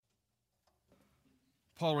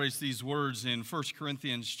Paul writes these words in 1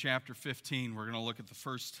 Corinthians chapter 15. We're going to look at the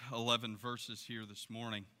first 11 verses here this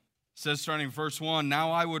morning. It says, starting in verse 1,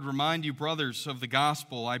 "Now I would remind you, brothers, of the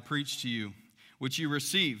gospel I preached to you, which you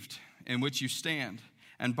received, in which you stand,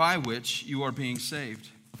 and by which you are being saved.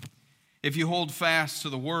 If you hold fast to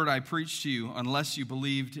the word I preached to you, unless you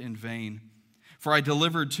believed in vain. For I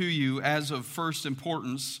delivered to you as of first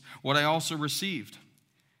importance what I also received,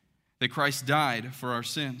 that Christ died for our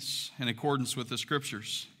sins in accordance with the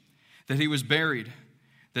Scriptures, that he was buried,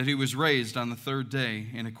 that he was raised on the third day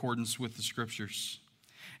in accordance with the Scriptures,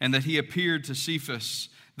 and that he appeared to Cephas,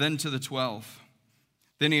 then to the 12.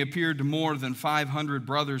 Then he appeared to more than 500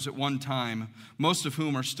 brothers at one time, most of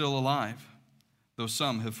whom are still alive, though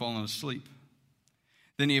some have fallen asleep.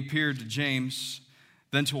 Then he appeared to James,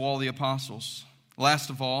 then to all the apostles. Last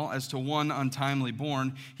of all, as to one untimely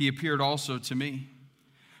born, he appeared also to me.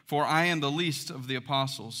 For I am the least of the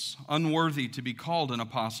apostles, unworthy to be called an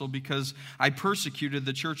apostle, because I persecuted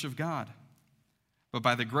the church of God. But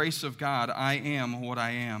by the grace of God, I am what I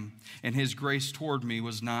am, and his grace toward me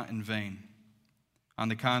was not in vain. On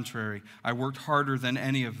the contrary, I worked harder than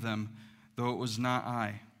any of them, though it was not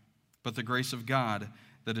I, but the grace of God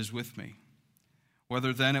that is with me.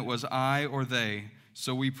 Whether then it was I or they,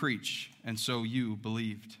 so we preach, and so you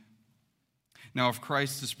believed. Now, if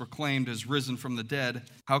Christ is proclaimed as risen from the dead,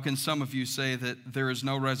 how can some of you say that there is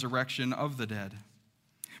no resurrection of the dead?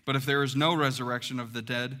 But if there is no resurrection of the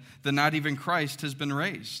dead, then not even Christ has been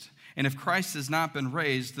raised. And if Christ has not been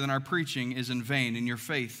raised, then our preaching is in vain, and your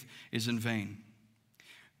faith is in vain.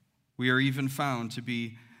 We are even found to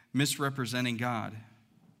be misrepresenting God,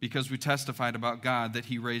 because we testified about God that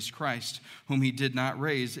he raised Christ, whom he did not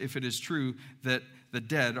raise, if it is true that the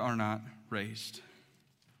dead are not raised."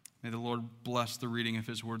 May the Lord bless the reading of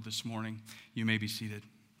his word this morning. You may be seated.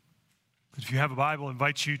 If you have a Bible, I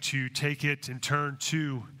invite you to take it and turn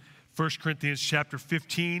to 1 Corinthians chapter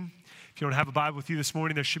 15. If you don't have a Bible with you this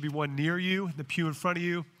morning, there should be one near you in the pew in front of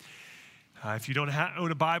you. If you don't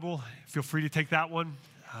own a Bible, feel free to take that one.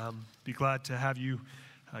 Be glad to have you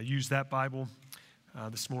use that Bible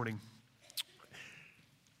this morning.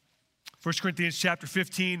 1 Corinthians chapter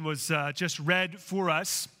 15 was just read for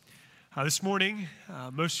us this morning.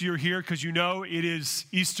 Most of you are here because you know it is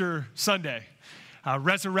Easter Sunday,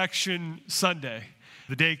 Resurrection Sunday,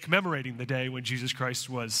 the day commemorating the day when Jesus Christ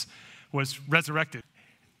was resurrected.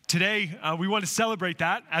 Today, we want to celebrate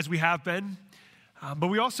that, as we have been, but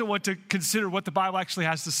we also want to consider what the Bible actually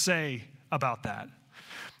has to say about that.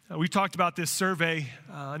 We've talked about this survey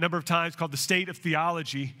a number of times called the State of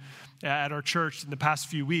Theology at our church in the past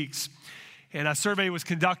few weeks. And a survey was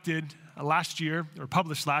conducted last year, or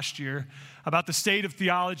published last year, about the state of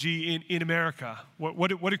theology in America. What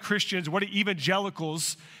do Christians, what do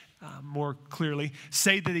evangelicals, more clearly,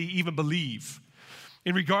 say that they even believe?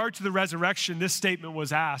 In regard to the resurrection, this statement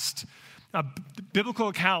was asked. Biblical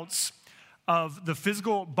accounts of the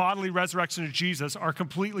physical bodily resurrection of Jesus are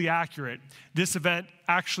completely accurate. This event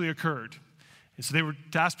actually occurred. And so they were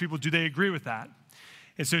to ask people, do they agree with that?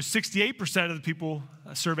 And so 68% of the people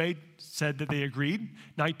surveyed said that they agreed,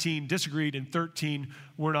 19 disagreed, and 13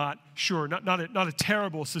 were not sure. Not a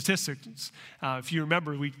terrible statistics. If you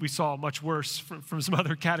remember, we saw much worse from some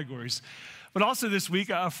other categories. But also this week,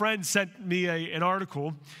 a friend sent me an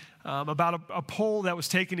article about a poll that was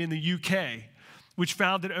taken in the UK, which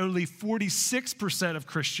found that only 46% of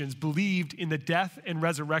Christians believed in the death and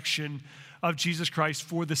resurrection of Jesus Christ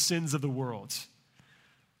for the sins of the world.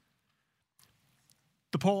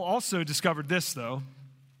 The poll also discovered this, though,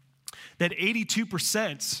 that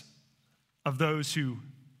 82% of those who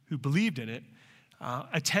believed in it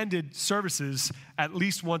attended services at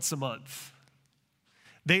least once a month.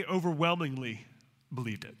 They overwhelmingly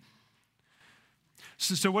believed it.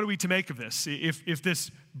 So what are we to make of this? If this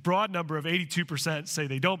broad number of 82% say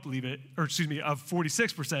they don't believe it, or of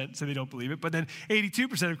 46% say they don't believe it, but then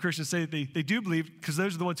 82% of Christians say they do believe because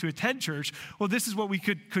those are the ones who attend church, well, this is what we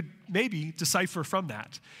could maybe decipher from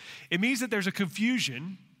that. It means that there's a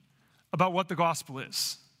confusion about what the gospel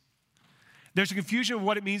is. There's a confusion of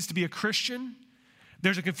what it means to be a Christian.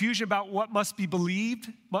 There's a confusion about what must be believed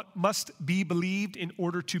in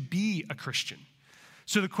order to be a Christian.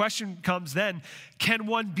 So the question comes then, can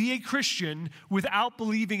one be a Christian without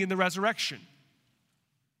believing in the resurrection?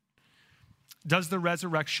 Does the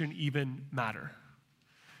resurrection even matter?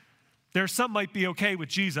 There are some might be okay with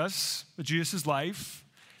Jesus' life.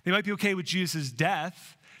 They might be okay with Jesus'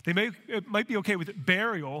 death. They might be okay with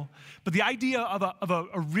burial. But the idea of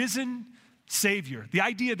a risen Savior, the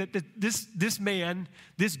idea that this man,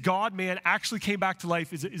 this God man actually came back to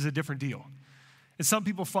life is a different deal. And some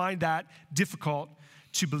people find that difficult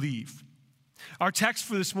to believe. Our text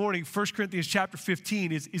for this morning, 1 Corinthians chapter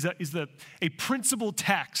 15, is a principal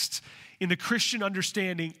text in the Christian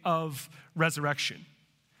understanding of resurrection.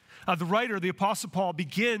 The writer, the Apostle Paul,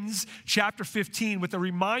 begins chapter 15 with a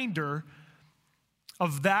reminder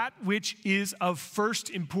of that which is of first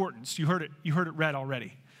importance. You heard it read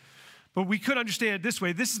already. But we could understand it this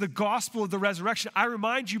way. This is the gospel of the resurrection. I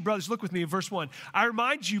remind you, brothers, look with me in verse 1. I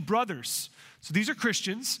remind you, brothers, so these are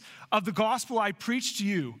Christians, of the gospel I preached to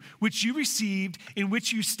you, which you received, in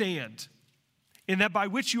which you stand, and that by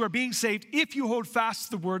which you are being saved, if you hold fast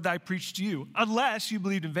to the word that I preached to you, unless you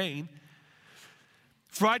believed in vain.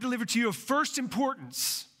 For I delivered to you of first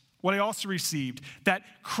importance what I also received, that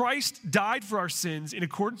Christ died for our sins in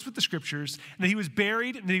accordance with the Scriptures, and that he was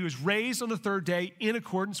buried, and that he was raised on the third day in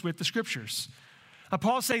accordance with the Scriptures. Now,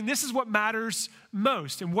 Paul is saying this is what matters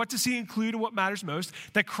most. And what does he include in what matters most?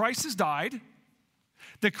 That Christ has died,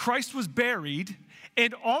 that Christ was buried,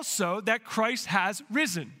 and also that Christ has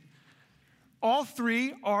risen. All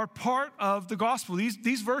three are part of the gospel.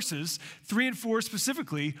 These verses, 3 and 4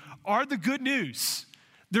 specifically, are the good news.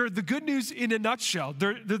 They're the good news in a nutshell.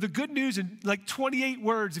 They're the good news in like 28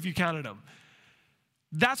 words if you counted them.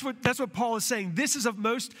 That's what Paul is saying. This is of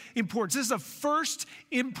most importance. This is of first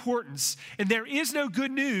importance. And there is no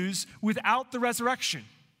good news without the resurrection.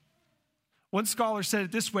 One scholar said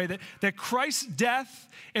it this way, that Christ's death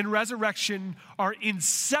and resurrection are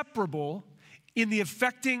inseparable in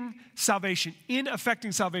affecting salvation,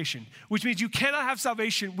 which means you cannot have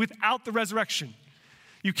salvation without the resurrection.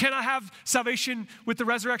 You cannot have salvation with the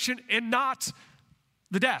resurrection and not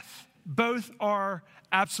the death. Both are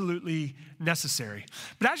absolutely necessary.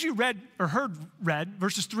 But as you heard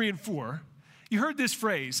verses 3 and 4, you heard this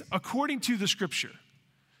phrase, according to the Scripture.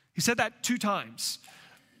 He said that 2 times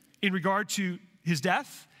in regard to his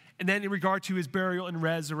death and then in regard to his burial and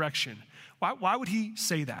resurrection. Why would he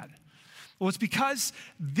say that? Well, it's because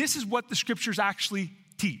this is what the Scriptures actually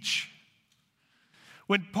teach.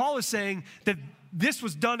 When Paul is saying that this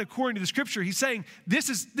was done according to the Scripture, he's saying this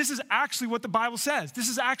is actually what the Bible says. This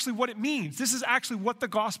is actually what it means. This is actually what the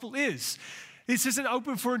gospel is. This isn't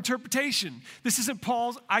open for interpretation. This isn't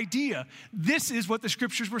Paul's idea. This is what the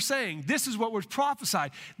Scriptures were saying. This is what was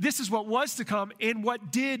prophesied. This is what was to come and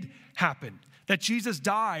what did happen. That Jesus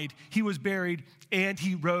died, he was buried, and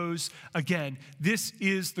he rose again. This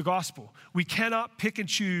is the gospel. We cannot pick and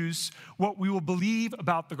choose what we will believe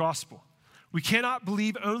about the gospel. We cannot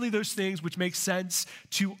believe only those things which make sense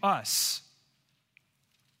to us.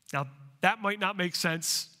 Now, that might not make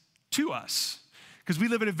sense to us because we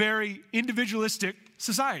live in a very individualistic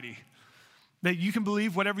society that you can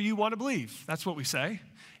believe whatever you want to believe. That's what we say.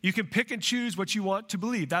 You can pick and choose what you want to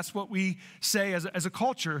believe. That's what we say as a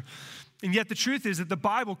culture. And yet the truth is that the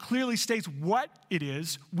Bible clearly states what it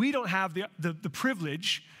is. We don't have the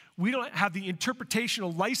privilege. We don't have the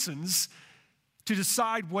interpretational license to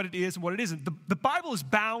decide what it is and what it isn't. The Bible is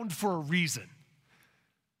bound for a reason.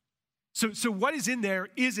 So what is in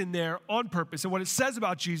there on purpose. And what it says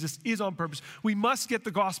about Jesus is on purpose. We must get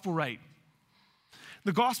the gospel right.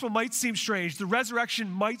 The gospel might seem strange. The resurrection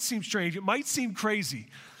might seem strange. It might seem crazy.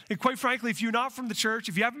 And quite frankly, if you're not from the church,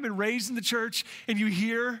 if you haven't been raised in the church and you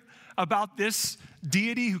hear about this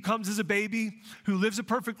deity who comes as a baby, who lives a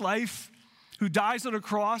perfect life, who dies on a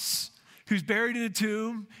cross, who's buried in a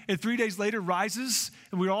tomb, and 3 days later rises,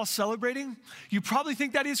 and we're all celebrating, you probably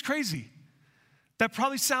think that is crazy. That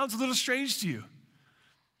probably sounds a little strange to you.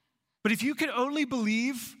 But if you can only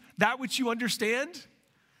believe that which you understand,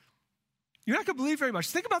 you're not going to believe very much.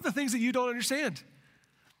 Think about the things that you don't understand.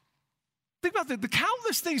 Think about the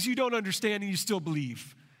countless things you don't understand and you still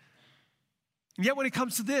believe. And yet when it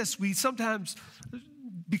comes to this, we sometimes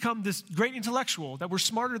become this great intellectual, that we're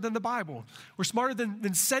smarter than the Bible. We're smarter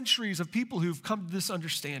than centuries of people who've come to this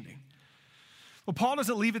understanding. Well, Paul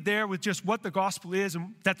doesn't leave it there with just what the gospel is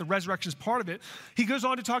and that the resurrection is part of it. He goes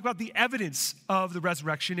on to talk about the evidence of the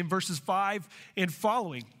resurrection in verses 5 and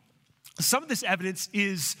following. Some of this evidence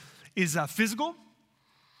is physical,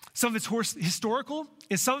 some of it's historical,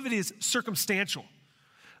 and some of it is circumstantial.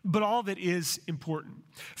 But all of it is important.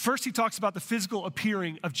 First, he talks about the physical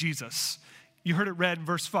appearing of Jesus. You heard it read in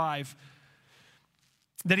verse 5.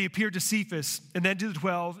 Then he appeared to Cephas, and then to the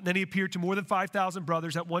 12, and then he appeared to more than 5,000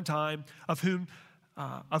 brothers at one time, of whom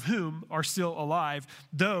are still alive,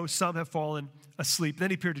 though some have fallen asleep. Then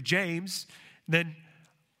he appeared to James, and then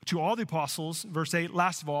to all the apostles. Verse 8,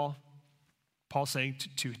 last of all, Paul saying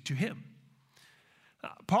to him.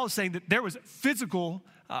 Paul is saying that there was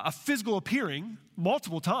a physical appearing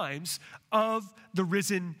multiple times of the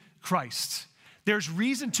risen Christ. There's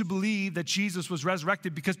reason to believe that Jesus was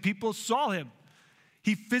resurrected because people saw him.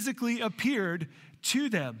 He physically appeared to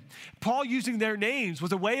them. Paul using their names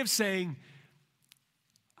was a way of saying,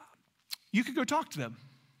 you could go talk to them.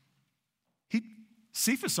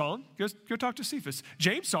 Cephas saw him. Go talk to Cephas.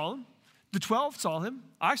 James saw him. The 12 saw him.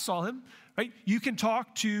 I saw him. Right? You can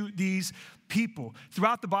talk to these people.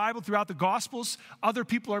 Throughout the Bible, throughout the Gospels, other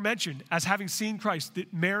people are mentioned as having seen Christ.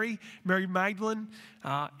 Mary Magdalene,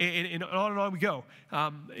 and on and on we go.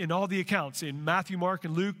 In all the accounts, in Matthew, Mark,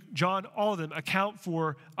 and Luke, John, all of them account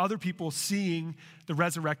for other people seeing the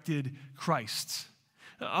resurrected Christ.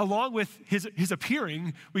 Along with his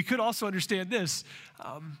appearing, we could also understand this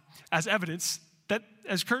as evidence that,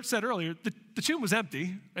 as Kurt said earlier, the tomb was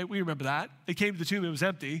empty. Right? We remember that. They came to the tomb, it was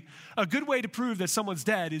empty. A good way to prove that someone's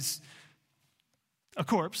dead is a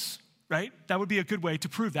corpse, right? That would be a good way to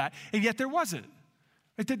prove that. And yet there wasn't.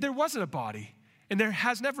 Right? There wasn't a body. And there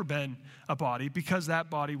has never been a body because that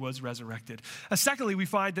body was resurrected. Secondly, we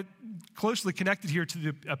find that closely connected here to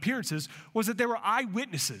the appearances was that there were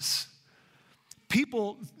eyewitnesses.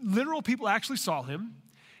 Literal people actually saw him.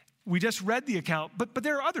 We just read the account, but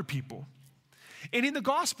there are other people. And in the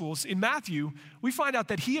Gospels, in Matthew, we find out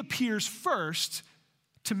that he appears first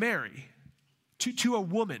to Mary, to a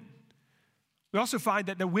woman. We also find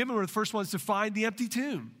that the women were the first ones to find the empty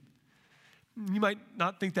tomb. You might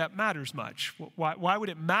not think that matters much. Why would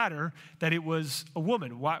it matter that it was a woman?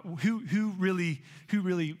 Who really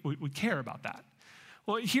would care about that?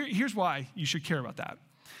 Well, here's why you should care about that.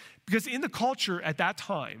 Because in the culture at that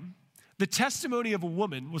time, the testimony of a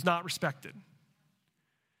woman was not respected.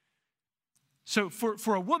 So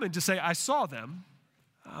for a woman to say, I saw them,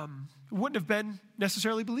 wouldn't have been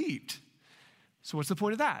necessarily believed. So what's the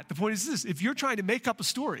point of that? The point is this: if you're trying to make up a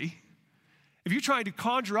story, if you're trying to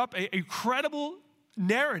conjure up a credible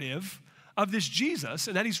narrative of this Jesus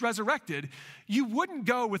and that he's resurrected, you wouldn't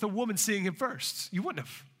go with a woman seeing him first. You wouldn't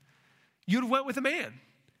have. You'd have went with a man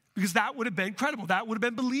because that would have been credible. That would have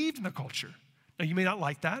been believed in the culture. Now, you may not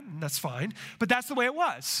like that, and that's fine, but that's the way it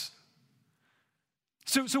was.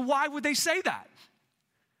 So why would they say that?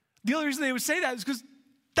 The only reason they would say that is because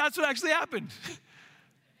that's what actually happened.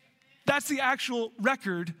 That's the actual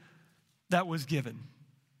record that was given.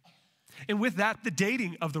 And with that, the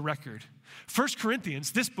dating of the record. 1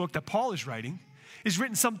 Corinthians, this book that Paul is writing, is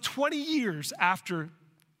written some 20 years after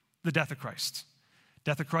the death of Christ.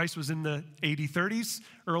 Death of Christ was in the AD 30s,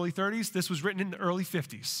 early 30s. This was written in the early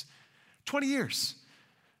 50s. 20 years.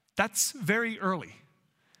 That's very early.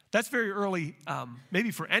 That's very early,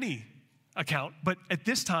 maybe for any account, but at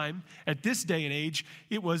this time, at this day and age,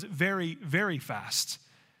 it was very, very fast.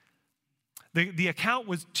 The account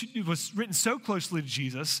was written so closely to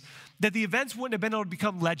Jesus that the events wouldn't have been able to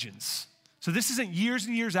become legends. So this isn't years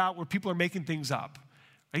and years out where people are making things up.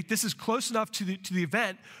 Right? This is close enough to the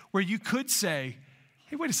event where you could say,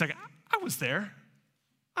 hey, wait a second, I was there.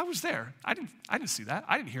 I was there. I didn't see that.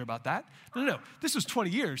 I didn't hear about that. No. This was 20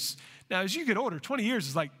 years. Now, as you get older, 20 years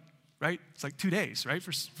is like, right? It's like 2 days, right?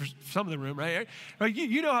 For some of the room, right?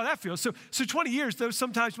 You know how that feels. So 20 years, though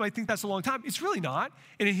sometimes you might think that's a long time. It's really not.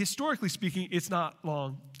 And historically speaking, it's not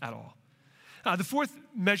long at all. The fourth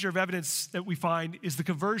measure of evidence that we find is the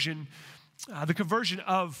conversion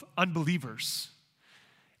of unbelievers.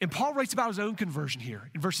 And Paul writes about his own conversion here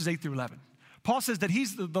in verses 8 through 11. Paul says that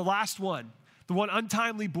he's the last one, the one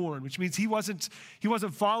untimely born, which means he wasn't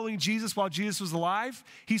following Jesus while Jesus was alive.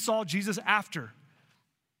 He saw Jesus after.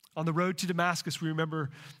 On the road to Damascus, we remember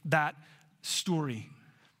that story.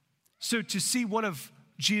 So to see one of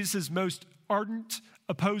Jesus' most ardent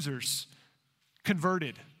opposers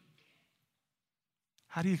converted,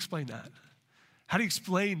 how do you explain that? How do you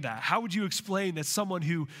explain that? How would you explain that someone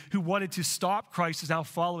who wanted to stop Christ is now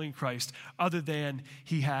following Christ, other than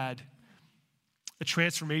he had a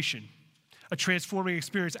transformation, a transforming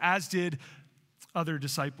experience, as did other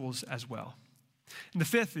disciples as well? And the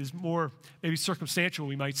fifth is more maybe circumstantial,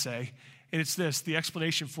 we might say, and it's this: the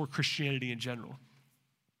explanation for Christianity in general.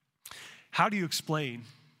 How do you explain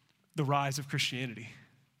the rise of Christianity?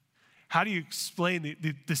 How do you explain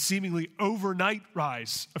the seemingly overnight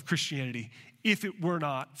rise of Christianity if it were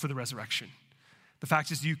not for the resurrection? The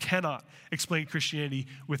fact is, you cannot explain Christianity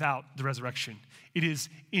without the resurrection. It is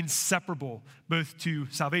inseparable both to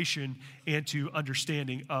salvation and to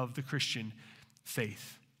understanding of the Christian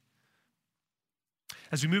faith.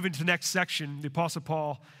 As we move into the next section, the Apostle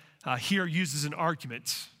Paul here uses an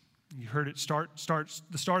argument. You heard it starts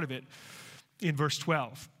the start of it in verse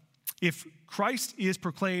 12. If Christ is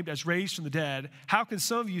proclaimed as raised from the dead, how can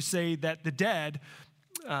some of you say that the dead,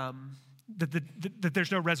 that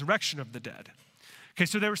there's no resurrection of the dead? Okay,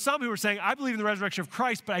 so there were some who were saying, I believe in the resurrection of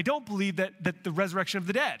Christ, but I don't believe that the resurrection of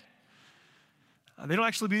the dead. They don't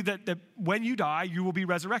actually believe that when you die, you will be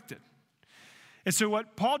resurrected. And so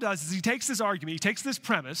what Paul does is he takes this argument, he takes this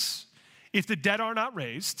premise, if the dead are not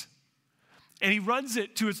raised, and he runs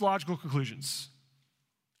it to its logical conclusions.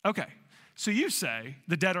 Okay, so you say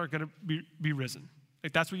the dead aren't going to be risen.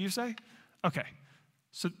 Like, that's what you say? Okay,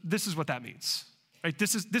 so this is what that means. Right?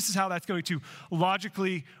 This is how that's going to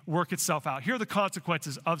logically work itself out. Here are the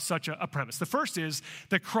consequences of such a premise. The first is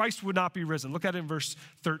that Christ would not be risen. Look at it in verse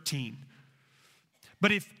 13.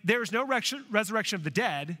 But if there is no resurrection of the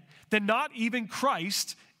dead, then not even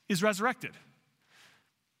Christ is resurrected.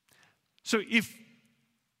 So if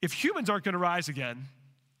humans aren't going to rise again,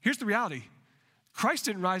 here's the reality. Christ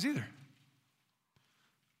didn't rise either.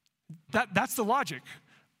 That's the logic.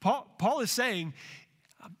 Paul is saying,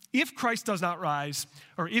 if Christ does not rise,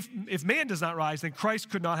 or if man does not rise, then Christ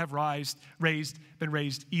could not have been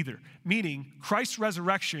raised either. Meaning, Christ's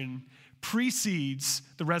resurrection precedes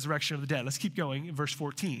the resurrection of the dead. Let's keep going in verse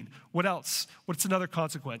 14. What else? What's another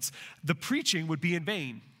consequence? The preaching would be in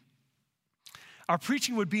vain. Our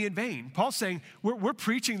preaching would be in vain. Paul's saying we're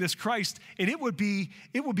preaching this Christ, and it would be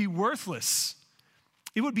worthless.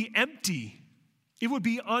 It would be empty. It would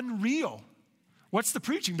be unreal. What's the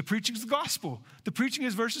preaching? The preaching is the gospel. The preaching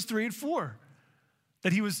is verses 3 and 4.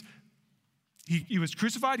 That he was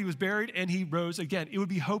crucified, he was buried, and he rose again. It would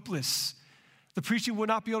be hopeless. The preaching would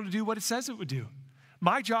not be able to do what it says it would do.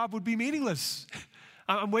 My job would be meaningless.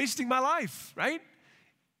 I'm wasting my life, right?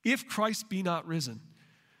 If Christ be not risen.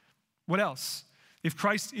 What else? If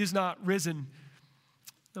Christ is not risen,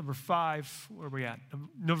 number 5, where are we at?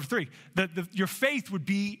 Number 3, your faith would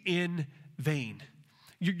be in vain.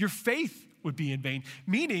 Your faith would be in vain,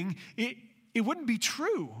 meaning it wouldn't be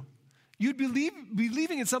true. You'd be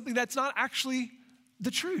believing in something that's not actually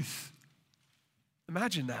the truth.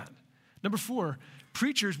 Imagine that. Number 4,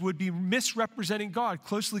 preachers would be misrepresenting God.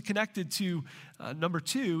 Closely connected to number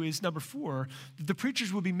 2 is number 4. The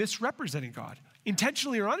preachers would be misrepresenting God,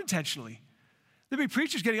 intentionally or unintentionally. There'd be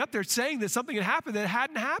preachers getting up there saying that something had happened that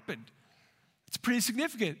hadn't happened. It's pretty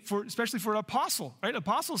significant, especially for an apostle, right? An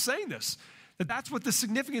apostle is saying this, that's what the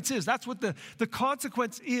significance is. That's what the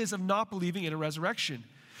consequence is of not believing in a resurrection.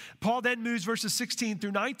 Paul then moves verses 16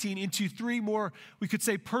 through 19 into 3 more, we could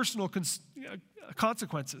say, personal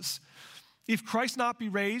consequences. If Christ not be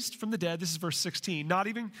raised from the dead, this is verse 16,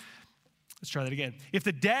 let's try that again. If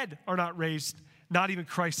the dead are not raised, not even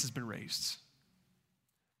Christ has been raised.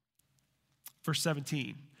 Verse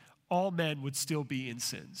 17, all men would still be in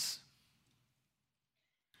sins.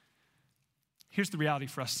 Here's the reality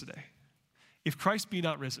for us today. If Christ be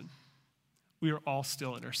not risen, we are all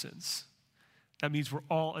still in our sins. That means we're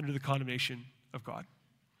all under the condemnation of God.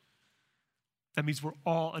 That means we're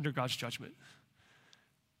all under God's judgment.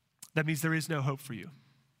 That means there is no hope for you.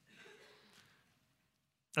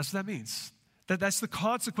 That's what that means. That's the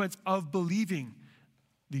consequence of believing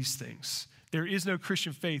these things. There is no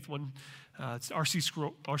Christian faith when R.C.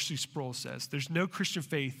 Sproul says, there's no Christian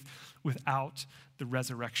faith without the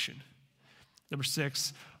resurrection. Number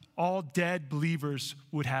 6, all dead believers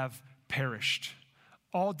would have perished.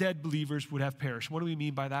 All dead believers would have perished. What do we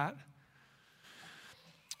mean by that?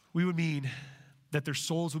 We would mean that their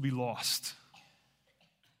souls would be lost.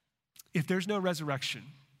 If there's no resurrection,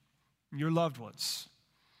 your loved ones,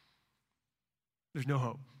 there's no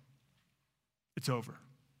hope. It's over.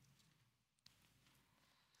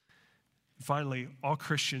 Finally, all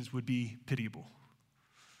Christians would be pitiable.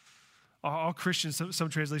 All Christians, some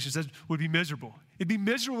translations says, would be miserable. It'd be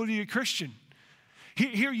miserable to be a Christian.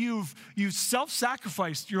 Here you've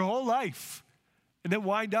self-sacrificed your whole life, and then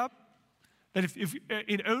wind up that if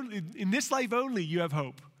in this life only you have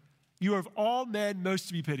hope. You are of all men most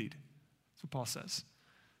to be pitied. That's what Paul says.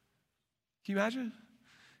 Can you imagine?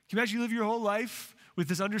 Can you imagine you live your whole life with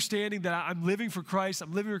this understanding that I'm living for Christ,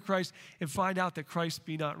 and find out that Christ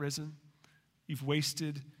be not risen? You've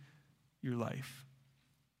wasted your life.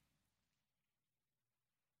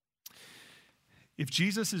 If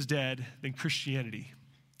Jesus is dead, then Christianity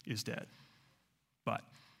is dead. But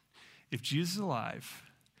if Jesus is alive,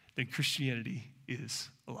 then Christianity is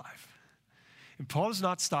alive. And Paul does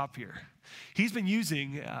not stop here. He's been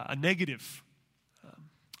using a negative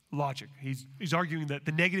logic. He's arguing that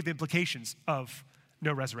the negative implications of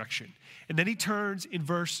no resurrection. And then he turns in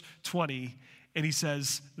verse 20 and he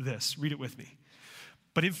says this. Read it with me.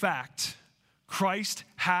 But in fact, Christ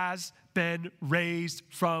has been raised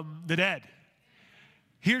from the dead.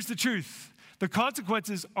 Here's the truth. The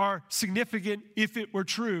consequences are significant if it were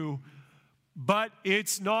true, but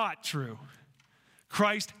it's not true.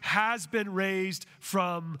 Christ has been raised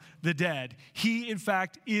from the dead. He, in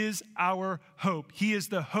fact, is our hope. He is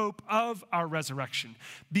the hope of our resurrection.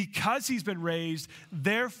 Because he's been raised,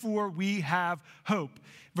 therefore we have hope.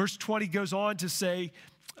 Verse 20 goes on to say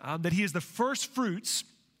that he is the first fruits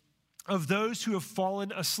of those who have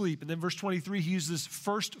fallen asleep. And then verse 23, he uses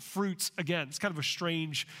first fruits again. It's kind of a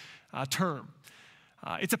strange term.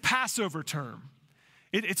 It's a Passover term.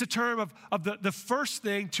 It's a term of the first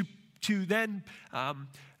thing to then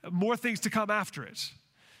more things to come after it.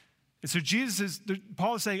 And so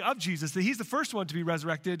Paul is saying of Jesus that he's the first one to be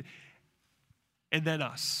resurrected, and then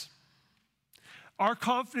us. Our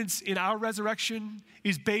confidence in our resurrection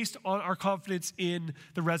is based on our confidence in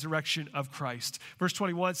the resurrection of Christ. Verse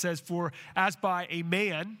 21 says, for as by a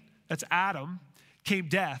man, that's Adam, came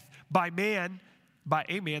death, by a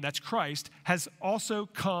man, that's Christ, has also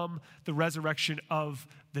come the resurrection of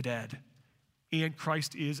the dead. And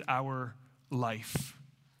Christ is our life.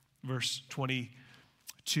 Verse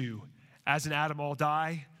 22, as in Adam all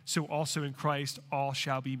die, so also in Christ all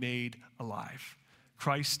shall be made alive.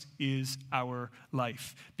 Christ is our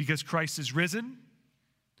life. Because Christ is risen,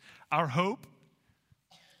 our hope,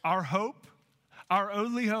 our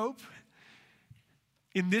only hope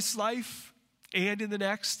in this life and in the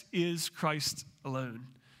next is Christ alone.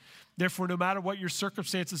 Therefore, no matter what your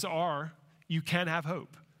circumstances are, you can have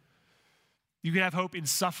hope. You can have hope in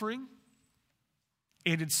suffering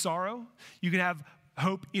and in sorrow. You can have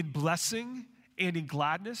hope in blessing and in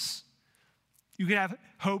gladness. You can have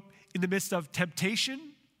hope in the midst of temptation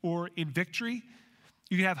or in victory.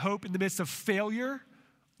 You can have hope in the midst of failure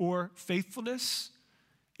or faithfulness,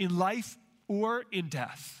 in life or in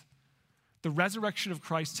death. The resurrection of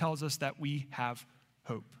Christ tells us that we have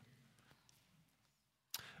hope.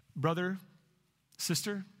 Brother,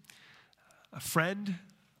 sister, a friend,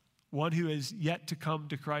 one who is yet to come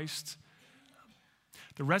to Christ,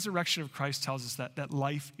 the resurrection of Christ tells us that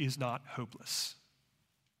life is not hopeless.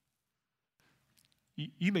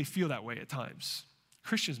 You may feel that way at times.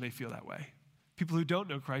 Christians may feel that way. People who don't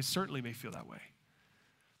know Christ certainly may feel that way.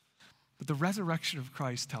 But the resurrection of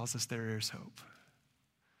Christ tells us there is hope.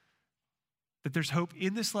 That there's hope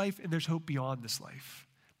in this life and there's hope beyond this life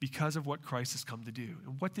because of what Christ has come to do.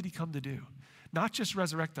 And what did he come to do? Not just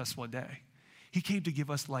resurrect us one day. He came to give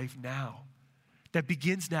us life now that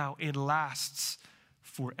begins now and lasts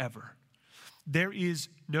forever. There is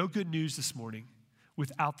no good news this morning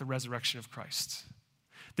without the resurrection of Christ.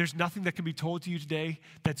 There's nothing that can be told to you today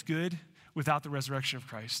that's good without the resurrection of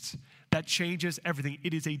Christ. That changes everything.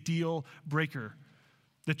 It is a deal breaker.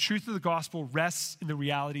 The truth of the gospel rests in the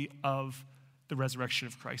reality of the resurrection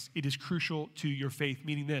of Christ. It is crucial to your faith,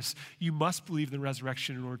 meaning this: you must believe in the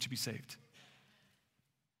resurrection in order to be saved.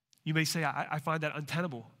 You may say, I find that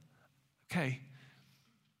untenable. Okay,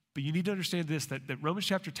 but you need to understand this, that Romans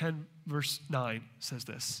chapter 10, verse 9 says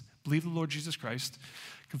this: believe in the Lord Jesus Christ,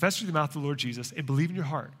 confess with your mouth the Lord Jesus, and believe in your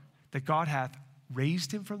heart that God hath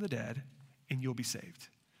raised him from the dead, and you'll be saved.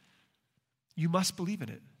 You must believe in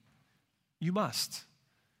it. You must.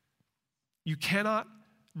 You cannot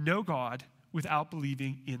know God without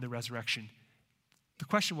believing in the resurrection. The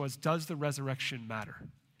question was, does the resurrection matter?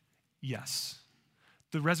 Yes.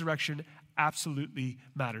 The resurrection absolutely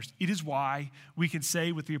matters. It is why we can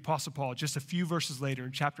say with the Apostle Paul, just a few verses later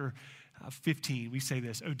in chapter 15, we say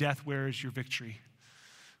this: "O death, where is your victory?"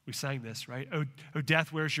 We sang this, right? O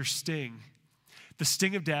death, where is your sting? The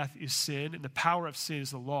sting of death is sin, and the power of sin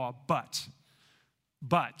is the law. But,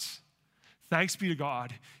 thanks be to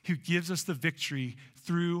God who gives us the victory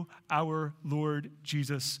through our Lord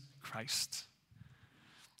Jesus Christ.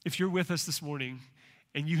 If you're with us this morning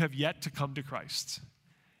and you have yet to come to Christ,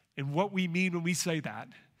 and what we mean when we say that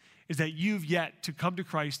is that you've yet to come to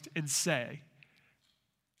Christ and say,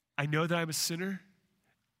 I know that I'm a sinner,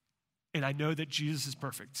 and I know that Jesus is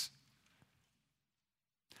perfect.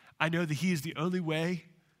 I know that he is the only way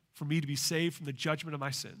for me to be saved from the judgment of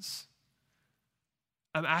my sins.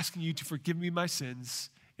 I'm asking you to forgive me my sins,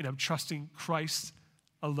 and I'm trusting Christ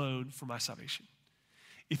alone for my salvation.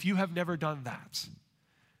 If you have never done that,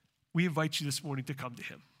 we invite you this morning to come to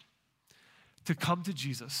him, to come to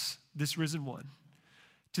Jesus, this risen one,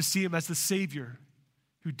 to see him as the Savior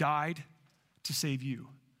who died to save you.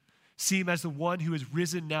 See him as the one who is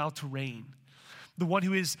risen now to reign, the one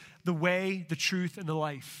who is the way, the truth, and the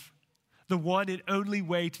life, the one and only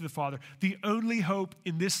way to the Father, the only hope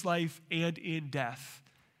in this life and in death,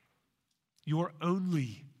 your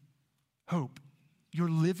only hope, your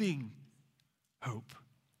living hope.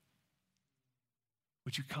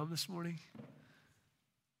 Would you come this morning?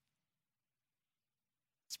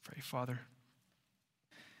 Let's pray. Father,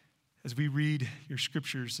 as we read your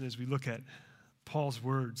scriptures and as we look at Paul's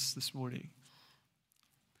words this morning.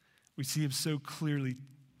 We see him so clearly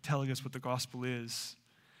telling us what the gospel is,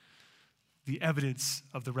 the evidence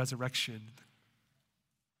of the resurrection,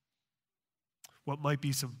 what might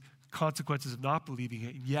be some consequences of not believing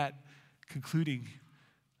it, and yet concluding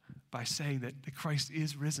by saying that Christ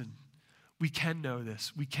is risen. We can know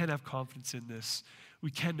this. We can have confidence in this. We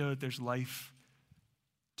can know that there's life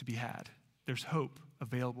to be had. There's hope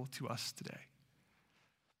available to us today.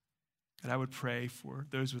 And I would pray for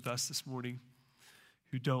those with us this morning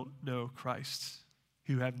who don't know Christ,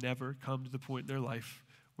 who have never come to the point in their life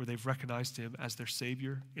where they've recognized him as their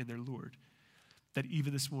Savior and their Lord, that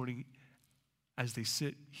even this morning, as they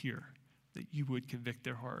sit here, that you would convict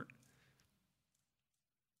their heart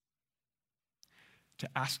to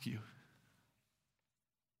ask you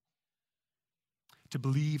to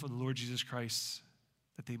believe on the Lord Jesus Christ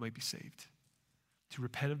that they might be saved, to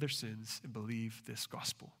repent of their sins and believe this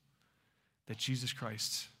gospel, that Jesus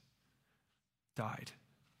Christ died,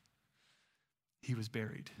 he was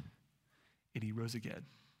buried, and he rose again.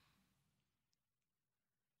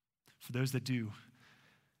 For those that do,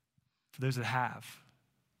 for those that have,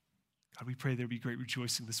 God, we pray there be great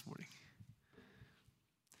rejoicing this morning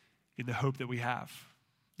in the hope that we have,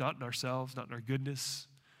 not in ourselves, not in our goodness,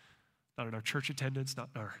 not in our church attendance, not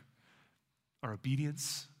in our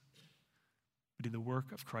obedience, but in the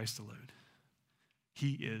work of Christ alone.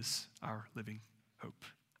 He is our living hope.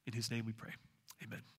 In his name we pray. Amen.